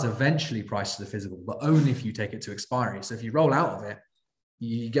does eventually price to the physical, but only if you take it to expiry. So if you roll out of it,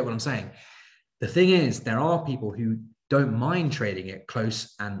 you get what I'm saying. The thing is, there are people who don't mind trading it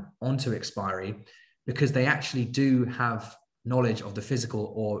close and onto expiry because they actually do have knowledge of the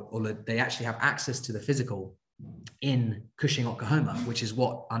physical or they actually have access to the physical in Cushing, Oklahoma, which is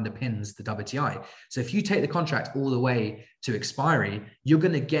what underpins the WTI. So if you take the contract all the way to expiry, you're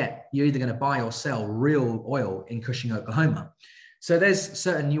either going to buy or sell real oil in Cushing, Oklahoma. So there's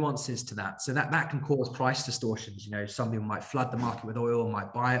certain nuances to that. So that can cause price distortions. Some people might flood the market with oil,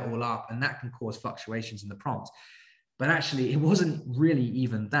 might buy it all up, and that can cause fluctuations in the prompt. But actually, it wasn't really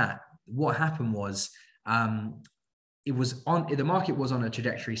even that. What happened was the market was on a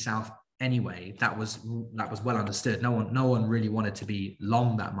trajectory south anyway. That was well understood. No one really wanted to be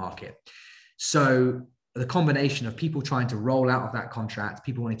long that market. So the combination of people trying to roll out of that contract,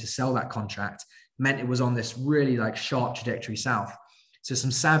 people wanting to sell that contract, meant it was on this really sharp trajectory south. So some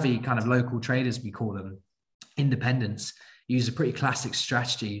savvy kind of local traders, we call them, independents, use a pretty classic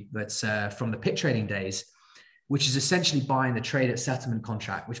strategy that's from the pit trading days, which is essentially buying the trade at settlement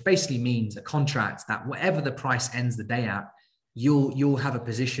contract, which basically means a contract that whatever the price ends the day at, you'll have a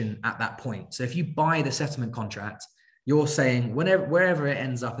position at that point. So if you buy the settlement contract, you're saying wherever it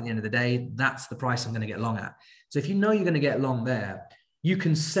ends up at the end of the day, that's the price I'm going to get long at. So if you know you're going to get long there, you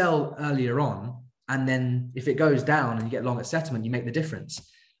can sell earlier on. And then if it goes down and you get long at settlement, you make the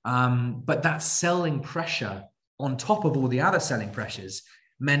difference. But that selling pressure on top of all the other selling pressures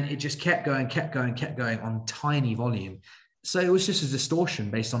meant it just kept going on tiny volume. So it was just a distortion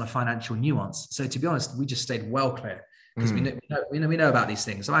based on a financial nuance. So to be honest, we just stayed well clear because we know about these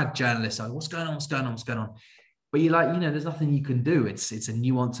things. So I had journalists saying, what's going on? But you're like, there's nothing you can do. It's a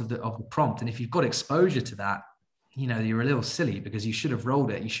nuance of the prompt. And if you've got exposure to that, you're a little silly because you should have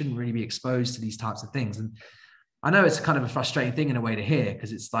rolled it. You shouldn't really be exposed to these types of things. And I know it's kind of a frustrating thing in a way to hear,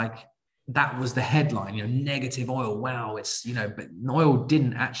 because it's like, that was the headline, negative oil. Wow. But oil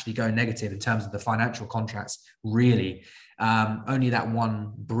didn't actually go negative in terms of the financial contracts, really. Only that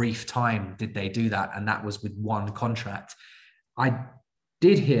one brief time did they do that. And that was with one contract. I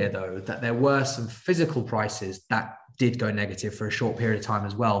did hear, though, that there were some physical prices that did go negative for a short period of time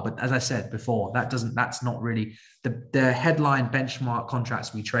as well. But as I said before, that's not really the headline benchmark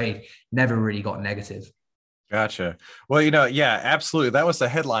contracts we trade never really got negative. Gotcha. Well, yeah, absolutely. That was the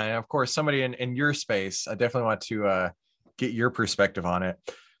headline. And of course, somebody in your space, I definitely want to get your perspective on it.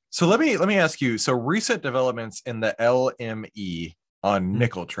 So let me ask you, so recent developments in the LME on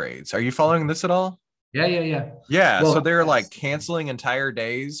nickel trades, are you following this at all? Yeah. Well, so they're like canceling entire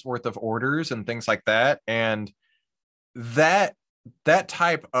days worth of orders and things like that. And that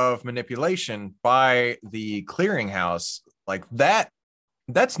type of manipulation by the clearinghouse, like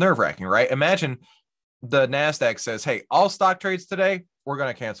that's nerve-wracking, right? Imagine the NASDAQ says, hey, all stock trades today, we're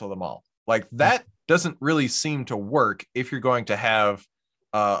going to cancel them all. Like, that doesn't really seem to work if you're going to have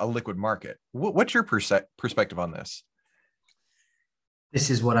a liquid market. What's your perspective on this? This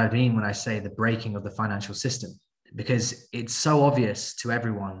is what I mean when I say the breaking of the financial system, because it's so obvious to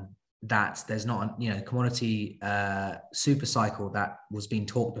everyone that there's not a commodity super cycle that was being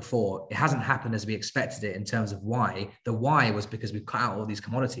talked before. It hasn't happened as we expected it in terms of why. The why was because we've cut out all these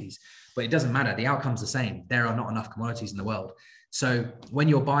commodities, but it doesn't matter. The outcome's the same. There are not enough commodities in the world. So when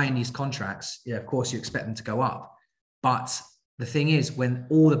you're buying these contracts, of course you expect them to go up. But the thing is, when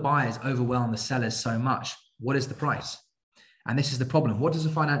all the buyers overwhelm the sellers so much, what is the price? And this is the problem. What does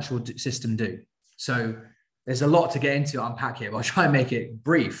the financial system do? So there's a lot to get into, unpack here, but I'll try and make it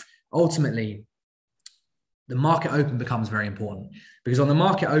brief. Ultimately, the market open becomes very important, because on the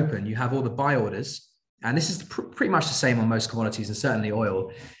market open, you have all the buy orders, and this is pretty much the same on most commodities and certainly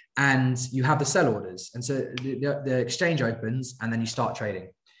oil, and you have the sell orders. And so the exchange opens and then you start trading.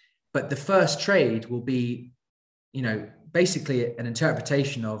 But the first trade will be, basically an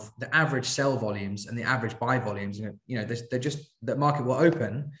interpretation of the average sell volumes and the average buy volumes. They're just, the market will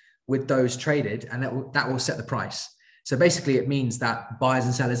open with those traded, and that will set the price. So basically, it means that buyers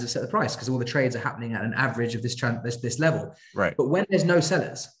and sellers have set the price because all the trades are happening at an average of this level. Right. But when there's no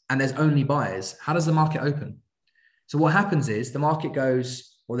sellers and there's only buyers, how does the market open? So what happens is the market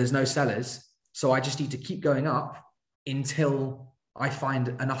goes, well, there's no sellers, so I just need to keep going up until I find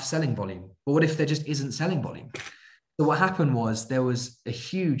enough selling volume. But what if there just isn't selling volume? So what happened was there was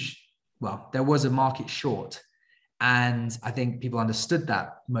a market short. And I think people understood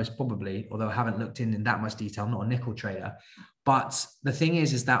that most probably, although I haven't looked in that much detail. I'm not a nickel trader. But the thing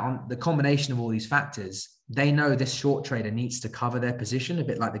is that on the combination of all these factors, they know this short trader needs to cover their position, a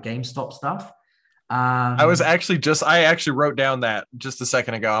bit like the GameStop stuff. I actually wrote down that just a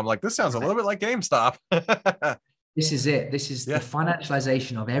second ago. I'm like, this sounds a little bit like GameStop. This is it. This is the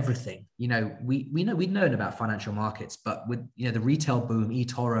financialization of everything. We'd known about financial markets, but with, the retail boom,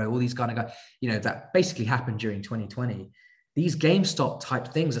 eToro, all these kind of guys, that basically happened during 2020. These GameStop type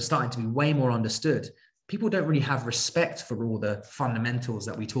things are starting to be way more understood. People don't really have respect for all the fundamentals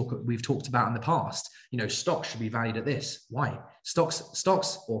that we've talked about in the past. Stocks should be valued at this. Why?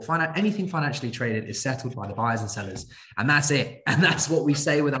 Stocks or anything financially traded is settled by the buyers and sellers, and that's it. And that's what we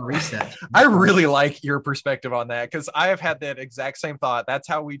say with our research. I really like your perspective on that, because I have had that exact same thought. That's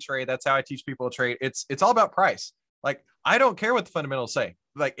how we trade. That's how I teach people to trade. It's all about price. Like, I don't care what the fundamentals say.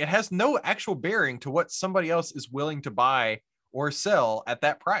 Like, it has no actual bearing to what somebody else is willing to buy or sell at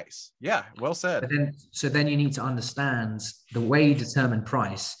that price. Yeah, well said. So then you need to understand the way you determine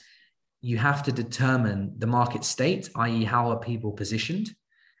price. You have to determine the market state, i.e. how are people positioned?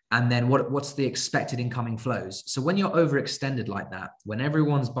 And then what's the expected incoming flows? So when you're overextended like that, when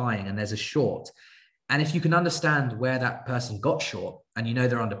everyone's buying and there's a short, and if you can understand where that person got short and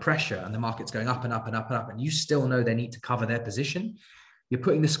they're under pressure and the market's going up and up and up and up, and you still know they need to cover their position, you're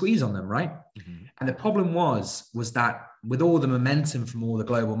putting the squeeze on them, right? Mm-hmm. And the problem was that with all the momentum from all the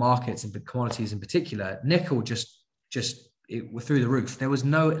global markets and commodities in particular, nickel just it was through the roof. There was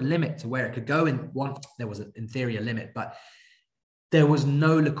no limit to where it could go. There was in theory a limit, but there was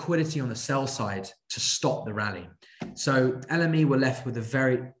no liquidity on the sell side to stop the rally. So LME were left with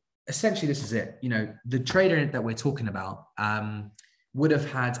essentially this is it. The trader that we're talking about would have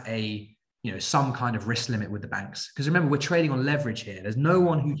had some kind of risk limit with the banks. Because remember, we're trading on leverage here. There's no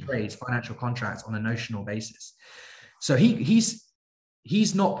one who trades financial contracts on a notional basis. So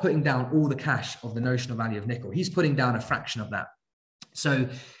he's not putting down all the cash of the notional value of nickel. He's putting down a fraction of that. So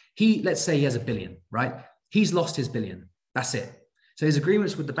let's say he has $1 billion, right? He's lost his $1 billion. That's it. So his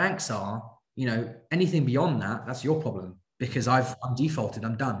agreements with the banks are, anything beyond that, that's your problem, because I'm defaulted,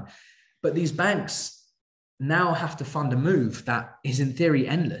 I'm done. But these banks now have to fund a move that is in theory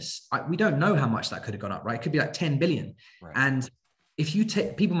endless. We don't know how much that could have gone up, right? It could be like 10 billion. Right. And if you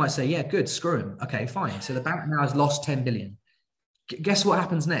take, people might say, yeah, good, screw him. Okay, fine. So the bank now has lost 10 billion. Guess what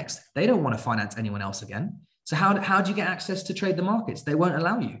happens next? They don't want to finance anyone else again. So how do you get access to trade the markets? They won't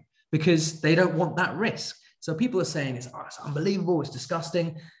allow you because they don't want that risk. So people are saying it's unbelievable, it's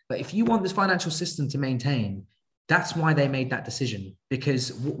disgusting. But if you want this financial system to maintain, that's why they made that decision.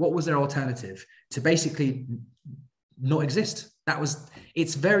 Because what was their alternative? To basically not exist.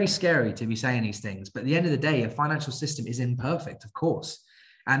 It's very scary to be saying these things. But at the end of the day, a financial system is imperfect, of course.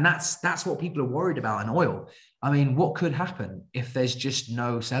 And that's what people are worried about in oil. I mean, what could happen if there's just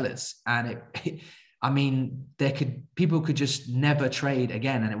no sellers? And people could just never trade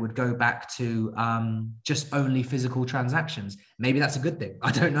again, and it would go back to just only physical transactions. Maybe that's a good thing.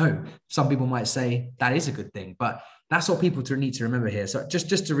 I don't know. Some people might say that is a good thing, but that's what people need to remember here. So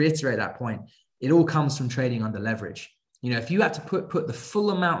just to reiterate that point, it all comes from trading under leverage. If you had to put the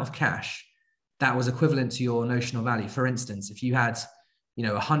full amount of cash that was equivalent to your notional value, for instance, if you had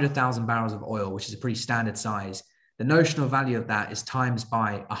 100,000 barrels of oil, which is a pretty standard size, the notional value of that is times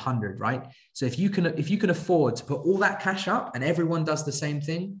by 100, right? So if you can afford to put all that cash up and everyone does the same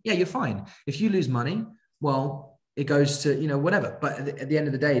thing, yeah, you're fine. If you lose money, well, it goes to, whatever. But at the end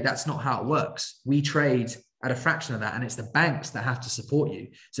of the day, that's not how it works. We trade at a fraction of that, and it's the banks that have to support you.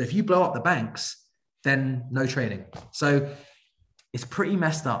 So if you blow up the banks, then no trading. So it's pretty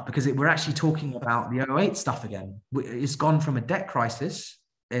messed up, because we're actually talking about the 2008 stuff again. It's gone from a debt crisis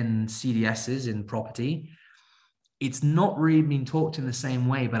in CDSs, in property. It's not really being talked in the same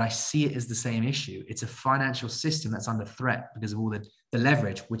way, but I see it as the same issue. It's a financial system that's under threat because of all the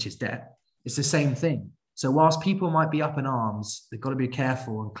leverage, which is debt. It's the same thing. So whilst people might be up in arms, they've got to be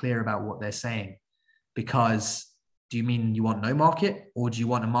careful and clear about what they're saying. Because do you mean you want no market, or do you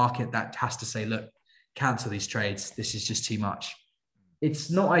want a market that has to say, look, cancel these trades, this is just too much?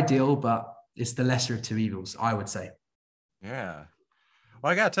 It's not ideal, but it's the lesser of two evils, I would say. Yeah.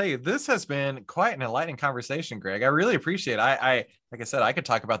 Well, I got to tell you, this has been quite an enlightening conversation, Greg. I really appreciate it. I like I said, I could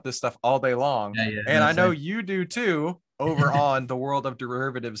talk about this stuff all day long. And I know you do too, over on the World of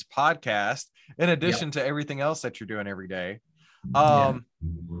Derivatives podcast, in addition to everything else that you're doing every day. What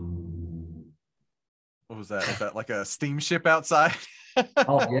was that? Is that like a steamship outside?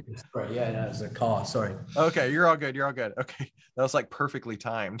 Oh, yeah. Sorry. Yeah, no, it's a car. Sorry. Okay, you're all good. Okay. That was like perfectly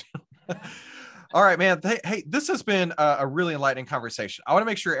timed. All right, man. Hey, this has been a really enlightening conversation. I want to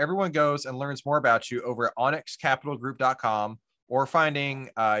make sure everyone goes and learns more about you over at onyxcapitalgroup.com, or finding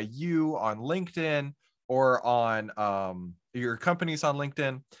you on LinkedIn, or on your companies on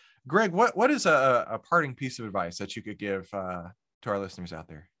LinkedIn. Greg, what is a parting piece of advice that you could give to our listeners out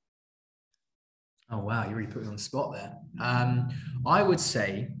there? Oh, wow. You really put me on the spot there. I would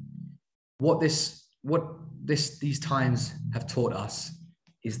say these times have taught us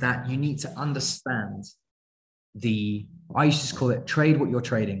is that you need to understand I used to call it trade what you're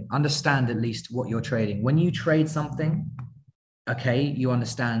trading. Understand at least what you're trading. When you trade something, okay, you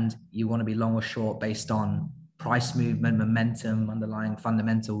understand you want to be long or short based on price movement, momentum, underlying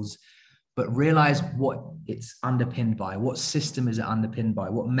fundamentals. But realize what it's underpinned by. What system is it underpinned by?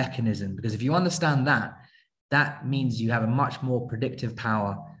 What mechanism? Because if you understand that means you have a much more predictive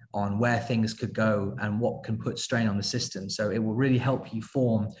power on where things could go and what can put strain on the system. So it will really help you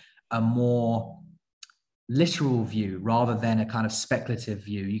form a more literal view rather than a kind of speculative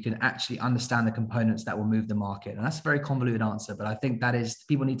view. You can actually understand the components that will move the market. And that's a very convoluted answer, but I think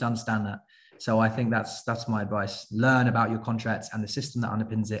people need to understand that. So I think that's my advice. Learn about your contracts and the system that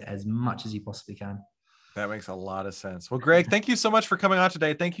underpins it as much as you possibly can. That makes a lot of sense. Well, Greg, thank you so much for coming on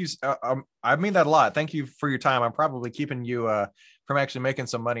today. Thank you. I mean that a lot. Thank you for your time. I'm probably keeping you from actually making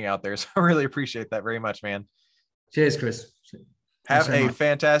some money out there. So I really appreciate that very much, man. Cheers, Chris. Have a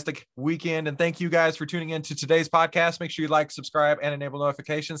fantastic weekend. And thank you guys for tuning in to today's podcast. Make sure you like, subscribe, and enable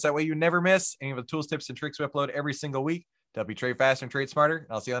notifications. That way you never miss any of the tools, tips, and tricks we upload every single week. To help you trade faster and trade smarter. And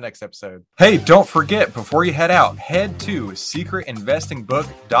I'll see you on the next episode. Hey, don't forget, before you head out, head to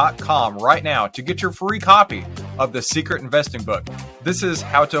secretinvestingbook.com right now to get your free copy of The Secret Investing Book. This is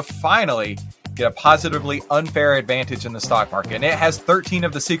how to finally get a positively unfair advantage in the stock market. And it has 13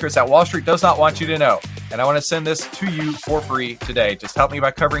 of the secrets that Wall Street does not want you to know. And I want to send this to you for free today. Just help me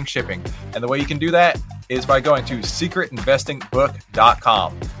by covering shipping. And the way you can do that is by going to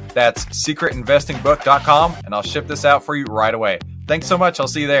secretinvestingbook.com. That's secretinvestingbook.com, and I'll ship this out for you right away. Thanks so much. I'll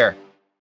see you there.